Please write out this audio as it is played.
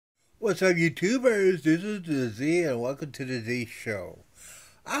What's up, YouTubers? This is the Z, and welcome to the Z Show.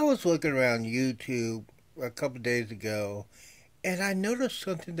 I was looking around YouTube a couple days ago, and I noticed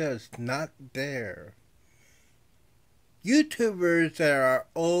something that is not there. YouTubers that are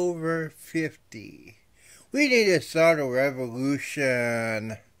over 50. We need to start a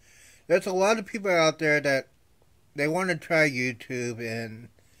revolution. There's a lot of people out there that they want to try YouTube, and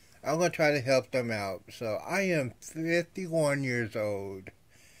I'm going to try to help them out. So I am 51 years old.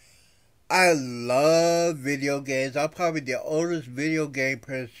 I love video games. I'm probably the oldest video game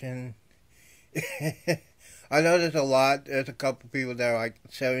person. I know there's a lot. There's a couple people that are like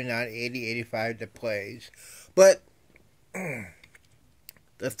 79, 80, 85 that plays. But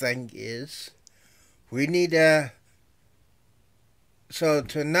the thing is, we need to... So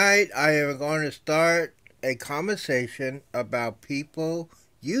tonight I am going to start a conversation about people,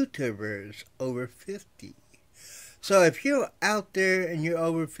 YouTubers over 50. So if you're out there and you're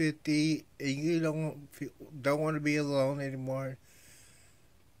over 50 and you don't want to be alone anymore,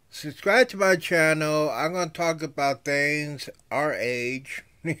 subscribe to my channel. I'm going to talk about things our age,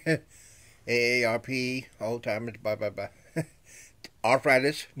 AARP, old timers, blah, blah, blah.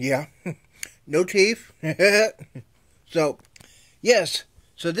 Arthritis, yeah. No teeth. So, yes.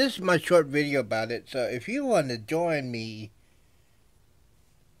 So this is my short video about it. So if you want to join me,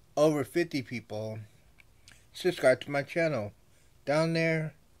 over 50 people, subscribe to my channel down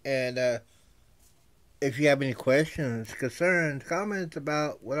there, and if you have any questions, concerns, comments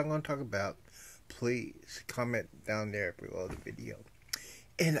about what I'm going to talk about, please comment down there below the video.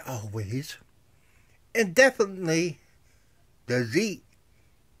 And always, and definitely, the Z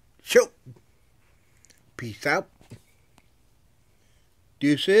Show. Peace out.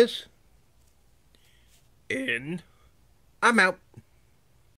 Deuces. And I'm out.